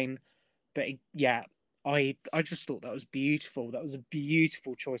line. But yeah, I just thought that was beautiful. That was a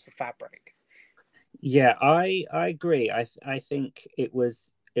beautiful choice of fabric. Yeah, I agree. I think it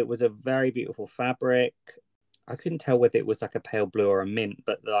was a very beautiful fabric. I couldn't tell whether it was like a pale blue or a mint,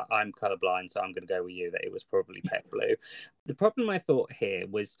 but I'm colorblind, so I'm going to go with you that it was probably pale blue. The problem I thought here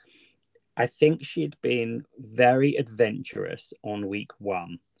was I think she'd been very adventurous on week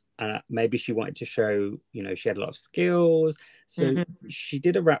one. Maybe she wanted to show, she had a lot of skills. So she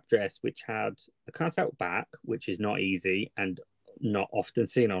did a wrap dress which had the cutout back, which is not easy and not often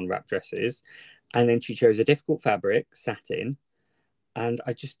seen on wrap dresses. And then she chose a difficult fabric, satin. And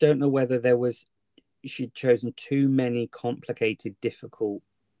I just don't know whether she'd chosen too many complicated, difficult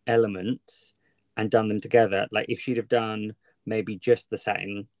elements and done them together. Like if she'd have done maybe just the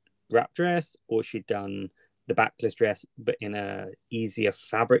satin wrap dress, or she'd done the backless dress but in a easier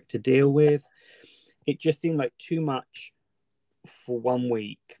fabric to deal with, it just seemed like too much for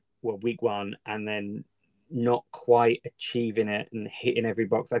week one, and then not quite achieving it and hitting every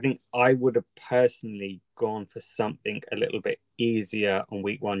box. I think I would have personally gone for something a little bit easier on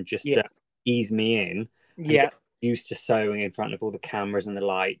week one, just to ease me in and get used to sewing in front of all the cameras and the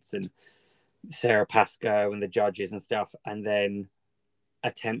lights and Sarah Pascoe and the judges and stuff, and then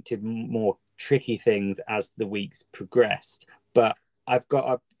attempted more tricky things as the weeks progressed. But I've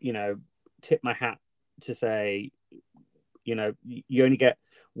got to, tip my hat to say, you only get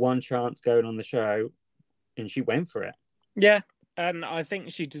one chance going on the show, and she went for it. Yeah, and I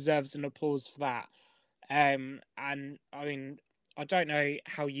think she deserves an applause for that. And I mean, I don't know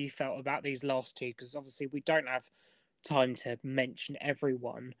how you felt about these last two, because obviously we don't have time to mention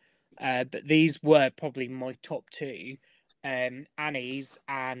everyone. But these were probably my top two, Annie's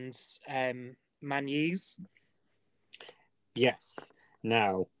and Manyi's. Yes.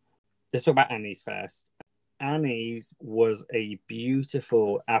 Now, let's talk about Annie's first. Annie's was a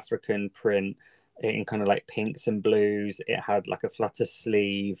beautiful African print in kind of like pinks and blues. It had like a flutter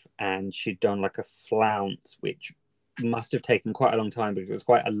sleeve, and she'd done like a flounce, which must have taken quite a long time because it was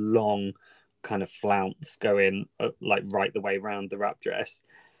quite a long kind of flounce going like right the way around the wrap dress.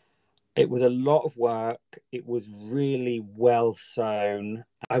 It was a lot of work. It was really well sewn.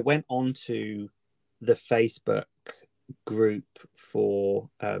 I went on to the Facebook group for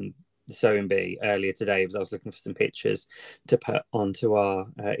the Sewing Bee earlier today because I was looking for some pictures to put onto our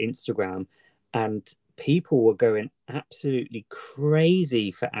Instagram, and people were going absolutely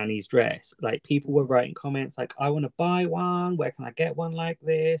crazy for Annie's dress. Like people were writing comments like, I want to buy one. Where can I get one like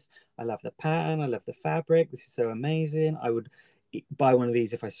this? I love the pattern. I love the fabric. This is so amazing. I would buy one of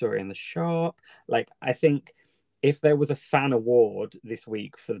these if I saw it in the shop. Like, I think if there was a fan award this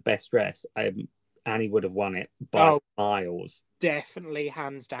week for the best dress, Annie would have won it by miles. Definitely,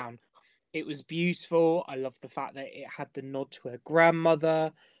 hands down. It was beautiful. I love the fact that it had the nod to her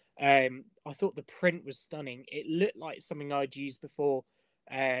grandmother. I thought the print was stunning. It looked like something I'd used before,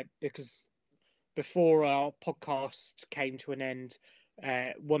 because before our podcast came to an end,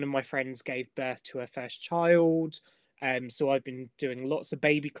 one of my friends gave birth to her first child. So I've been doing lots of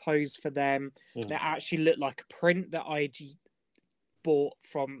baby clothes for them. That actually looked like a print that I'd bought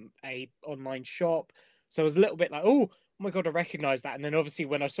from a online shop. So I was a little bit like, oh my God, I recognize that. And then obviously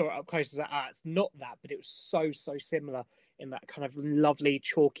when I saw it up close, I was like, it's not that, but it was so similar in that kind of lovely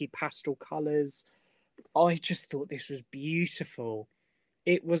chalky pastel colors. I just thought this was beautiful.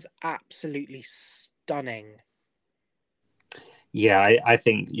 It was absolutely stunning. Yeah, I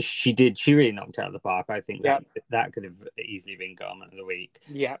think she did. She really knocked it out of the park. I think Yeah, that could have easily been Garment of the Week.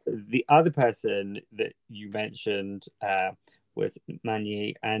 yeah. The other person that you mentioned was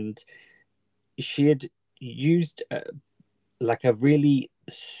Manyi, and she had used like a really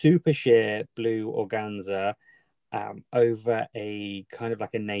super sheer blue organza over a kind of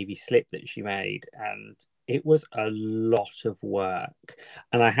like a navy slip that she made, and it was a lot of work.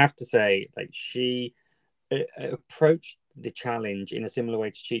 And I have to say, like she approached the challenge in a similar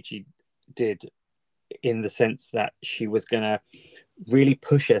way to Chi Chi did, in the sense that she was going to really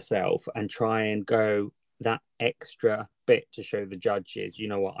push herself and try and go that extra bit to show the judges, you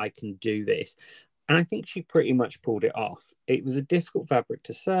know what, I can do this. And I think she pretty much pulled it off. It was a difficult fabric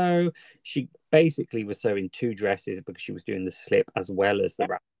to sew. She basically was sewing two dresses because she was doing the slip as well as the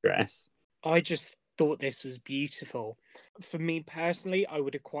wrap dress. I just thought this was beautiful. For me personally, I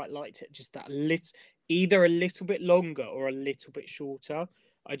would have quite liked it just that little, either a little bit longer or a little bit shorter.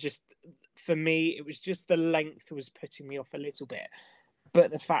 I just, for me, it was just the length was putting me off a little bit.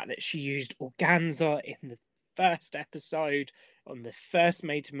 But the fact that she used organza in the first episode on the first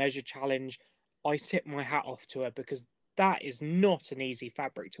made to measure challenge, I tip my hat off to her because that is not an easy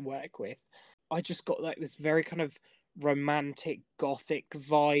fabric to work with. I just got like this very kind of romantic gothic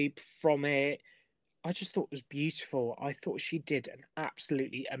vibe from it. I just thought it was beautiful. I thought she did an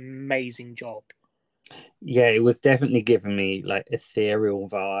absolutely amazing job. Yeah, it was definitely giving me like ethereal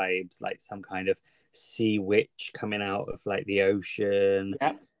vibes, like some kind of sea witch coming out of like the ocean,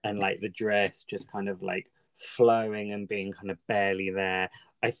 Yeah. and like the dress just kind of like flowing and being kind of barely there.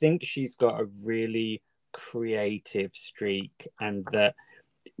 I think she's got a really creative streak, and that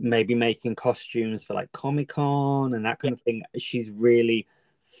maybe making costumes for like Comic Con and that kind of thing. She's really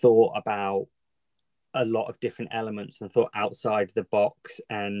thought about a lot of different elements and thought outside the box,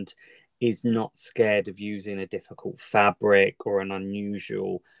 and is not scared of using a difficult fabric or an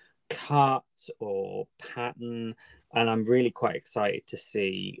unusual cut or pattern. And I'm really quite excited to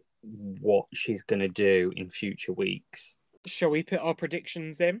see what she's going to do in future weeks. Shall we put our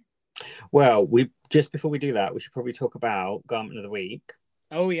predictions in? Well, we just before we do that, we should probably talk about Garment of the Week,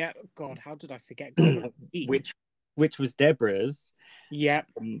 Oh yeah. God, how did I forget Garment of the Week? which was Deborah's. Yeah.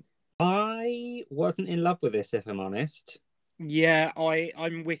 I wasn't in love with this, if I'm honest. Yeah,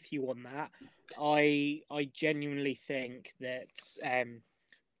 I'm with you on that. I genuinely think that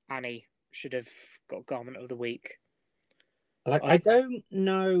Annie should have got Garment of the Week. Like, I I don't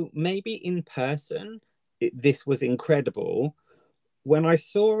know, maybe in person, this was incredible. When I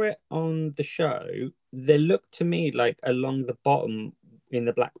saw it on the show, they looked to me like along the bottom in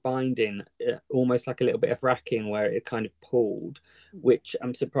the black binding, almost like a little bit of racking where it kind of pulled, which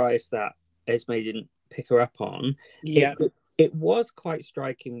I'm surprised that Esme didn't pick her up on. It Yeah, it was quite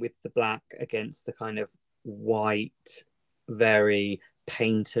striking with the black against the kind of white, very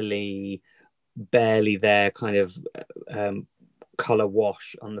painterly, barely there kind of color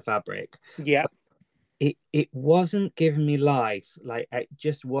wash on the fabric. yeah. It wasn't giving me life. Like it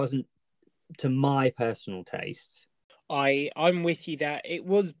just wasn't to my personal tastes. I'm with you there. It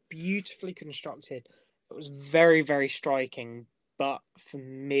was beautifully constructed. It was very, very striking. But for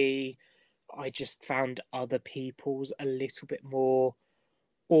me, I just found other people's a little bit more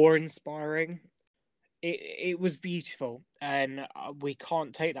awe-inspiring. It was beautiful, and we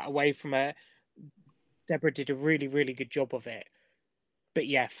can't take that away from her. Deborah did a really, really good job of it. But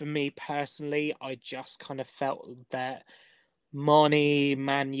yeah, for me personally, I just kind of felt that Marnie,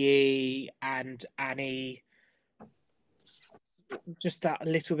 Manyi, and Annie just that a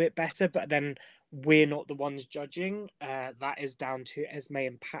little bit better. But then we're not the ones judging. That is down to Esme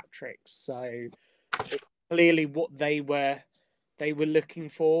and Patrick. So it's clearly what they were looking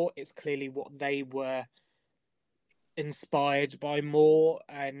for. It's clearly what they were inspired by more.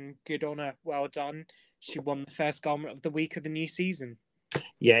 And good on her. Well done. She won the first garment of the week of the new season.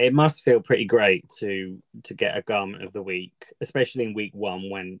 Yeah, it must feel pretty great to get a garment of the week, especially in week one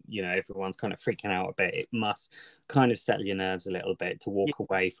when you know everyone's kind of freaking out a bit. It must kind of settle your nerves a little bit to walk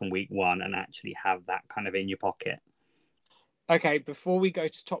away from week one and actually have that kind of in your pocket. Okay, before we go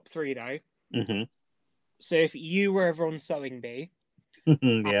to top three though, Hmm. so if you were ever on Sewing Bee,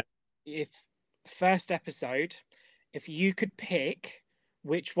 Yeah. if first episode, if you could pick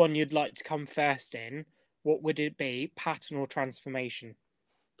which one you'd like to come first in, what would it be? Pattern or transformation?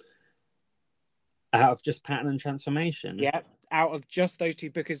 Out of just pattern and transformation. Yeah, out of just those two,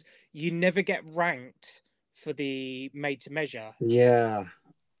 because you never get ranked for the made to measure. Yeah.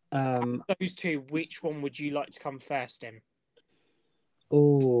 Those two, which one would you like to come first in?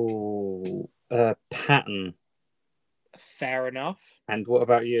 Oh, pattern. Fair enough. And what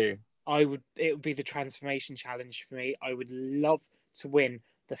about you? It would be the transformation challenge for me. I would love to win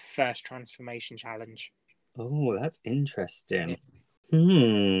the first transformation challenge. Oh, that's interesting.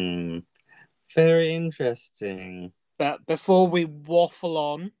 Yeah. Very interesting. But before we waffle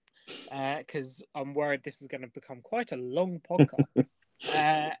on, because I'm worried this is going to become quite a long podcast.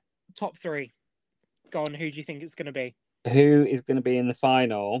 Top three. Go on. Who do you think it's going to be? Who is going to be in the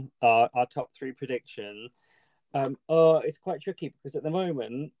final? Our top three prediction. It's quite tricky because at the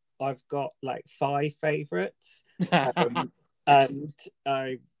moment I've got like five favourites, and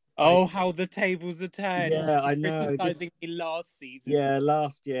Oh, how the tables are turned! Yeah, I know. Criticizing me last season. Yeah,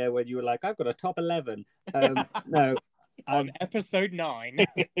 last year when you were like, I've got a top 11. No, On episode 9.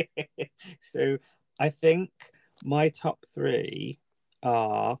 So I think my top three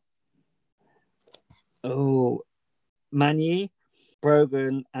are Manny,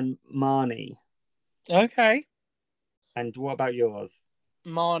 Brogan, and Marnie. Okay. And what about yours?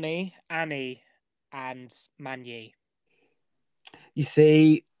 Marnie, Annie, and Manyi. You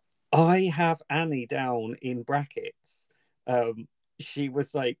see, I have Annie down in brackets. She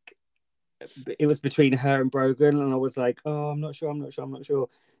was like, it was between her and Brogan, and I was like, oh, I'm not sure.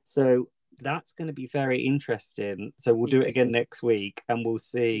 So that's going to be very interesting. So we'll do it again next week, and we'll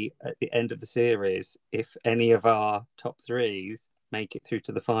see at the end of the series if any of our top threes make it through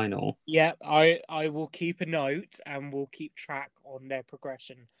to the final. Yeah, I will keep a note and we'll keep track on their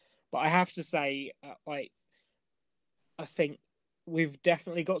progression. But I have to say, I think we've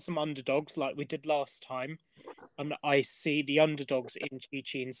definitely got some underdogs like we did last time. And I see the underdogs in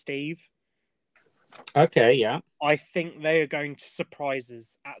Chi and Steve. Okay, yeah. I think they are going to surprise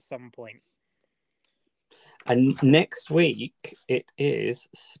us at some point. And next week it is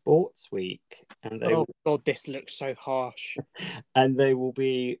Sports Week, and oh God, this looks so harsh. And they will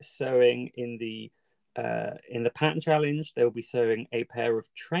be sewing in the pattern challenge. They will be sewing a pair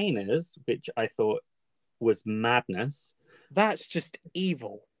of trainers, which I thought was madness. That's just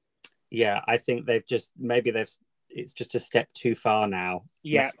evil. Yeah, I think it's just a step too far now.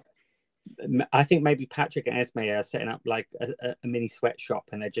 Yeah. I think maybe Patrick and Esme are setting up like a mini sweatshop,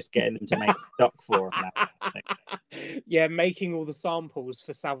 and they're just getting them to make stock for them now. Yeah, making all the samples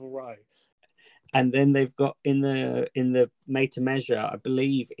for Savile Row. And then they've got in the made to measure, I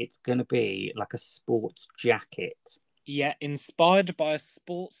believe it's going to be like a sports jacket. Yeah, inspired by a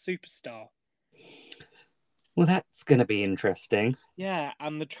sports superstar. Well, that's going to be interesting. Yeah,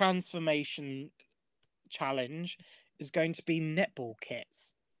 and the transformation challenge is going to be netball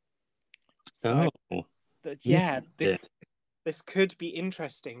kits. So, this could be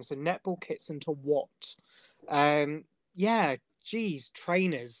interesting. So, netball kits into what? Yeah, geez,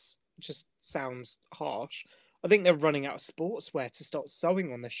 trainers just sounds harsh. I think they're running out of sportswear to start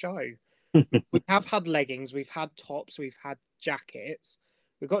sewing on the show. We have had leggings, we've had tops, we've had jackets.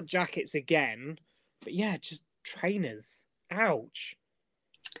 We've got jackets again. But yeah, just trainers. Ouch.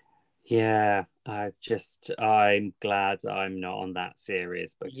 Yeah, I'm glad I'm not on that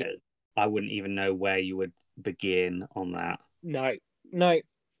series because I wouldn't even know where you would begin on that. No,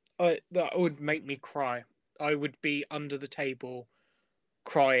 that would make me cry. I would be under the table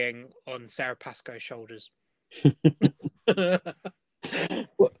crying on Sarah Pascoe's shoulders. Well,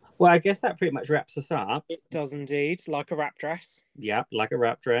 I guess that pretty much wraps us up. It does indeed, like a wrap dress. Yeah, like a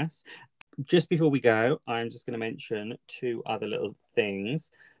wrap dress. Just before we go, I'm just going to mention two other little things.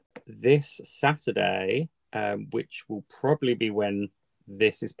 This Saturday, which will probably be when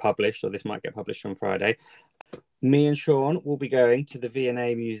this is published, or this might get published on Friday, me and Sean will be going to the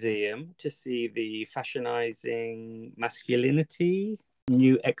V&A Museum to see the Fashionizing Masculinity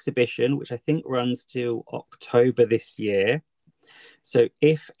new exhibition, which I think runs till October this year. So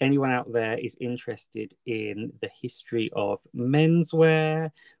if anyone out there is interested in the history of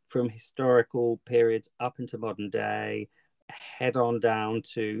menswear from historical periods up into modern day, head on down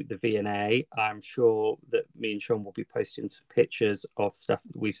to the V&A. I'm sure that me and Sean will be posting some pictures of stuff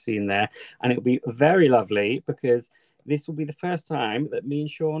that we've seen there. And it'll be very lovely because this will be the first time that me and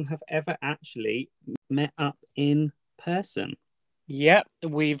Sean have ever actually met up in person. Yep,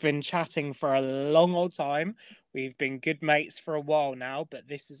 we've been chatting for a long old time. We've been good mates for a while now, but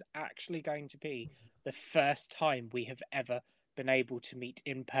this is actually going to be the first time we have ever been able to meet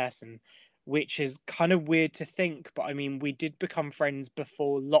in person, which is kind of weird to think, but I mean, we did become friends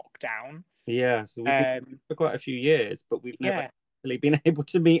before lockdown. Yeah, so we've been for quite a few years, but we've never actually been able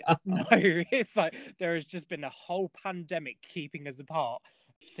to meet up. No, it's like there has just been a whole pandemic keeping us apart.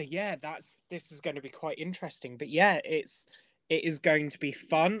 So yeah, this is going to be quite interesting. But yeah, It is going to be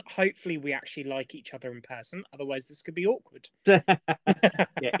fun. Hopefully, we actually like each other in person. Otherwise, this could be awkward. Yeah,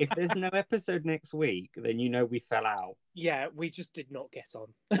 if there's no episode next week, then you know we fell out. Yeah, we just did not get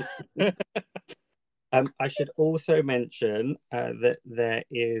on. I should also mention that there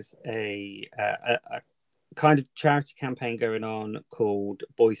is a kind of charity campaign going on called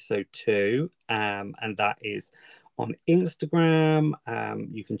Boys So Too, and that is on Instagram.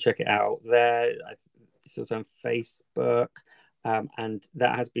 You can check it out there. It's also on Facebook, and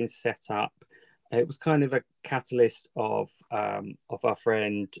that has been set up. It was kind of a catalyst of our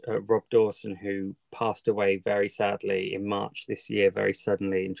friend Rob Dawson, who passed away very sadly in March this year, very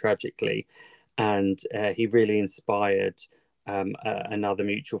suddenly and tragically. And he really inspired another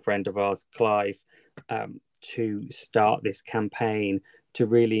mutual friend of ours, Clive, to start this campaign to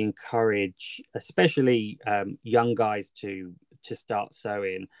really encourage, especially young guys, to start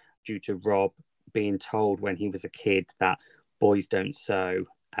sewing, due to Rob being told when he was a kid that boys don't sew.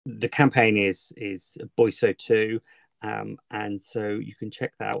 The campaign is Boys Sew Too, and so you can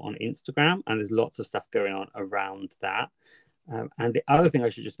check that out on Instagram, and there's lots of stuff going on around that. And the other thing I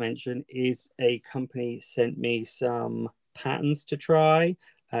should just mention is a company sent me some patterns to try.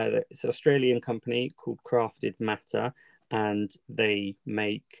 It's an Australian company called Crafted Matter, and they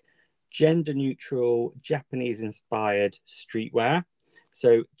make gender neutral, Japanese inspired streetwear.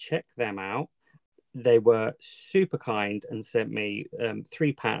 So check them out. They were super kind and sent me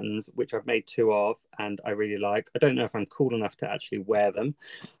 3 patterns, which I've made 2 of, and I really like. I don't know if I'm cool enough to actually wear them.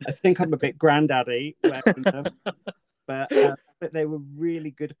 I think I'm a bit granddaddy wearing them. But they were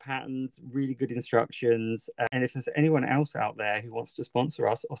really good patterns, really good instructions. And if there's anyone else out there who wants to sponsor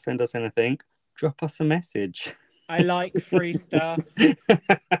us or send us anything, drop us a message. I like free stuff.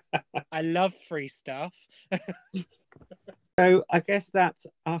 I love free stuff. So I guess that's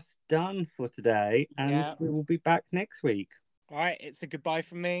us done for today, and we will be back next week. All right, it's a goodbye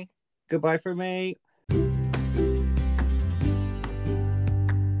from me. Goodbye from me.